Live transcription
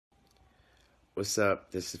What's up?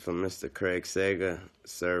 This is from Mr. Craig Sager.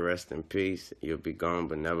 Sir, rest in peace. You'll be gone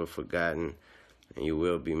but never forgotten. And you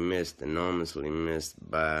will be missed, enormously missed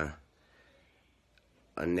by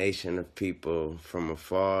a nation of people from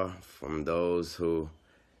afar, from those who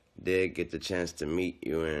did get the chance to meet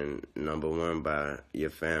you, and number one by your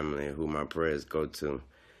family, who my prayers go to.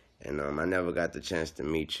 And I never got the chance to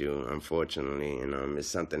meet you, unfortunately, and it's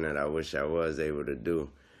something that I wish I was able to do.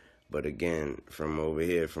 But again, from over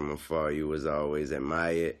here, from afar, you was always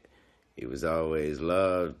admired, you was always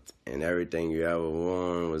loved, and everything you ever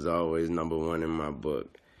worn was always number one in my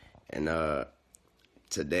book. And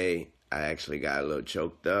today, I actually got a little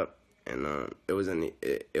choked up, and it was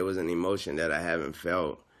an emotion that I haven't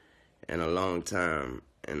felt in a long time,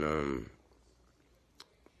 and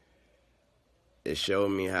it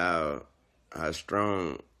showed me how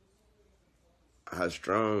strong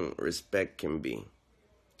respect can be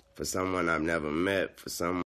for someone I've never met, for someone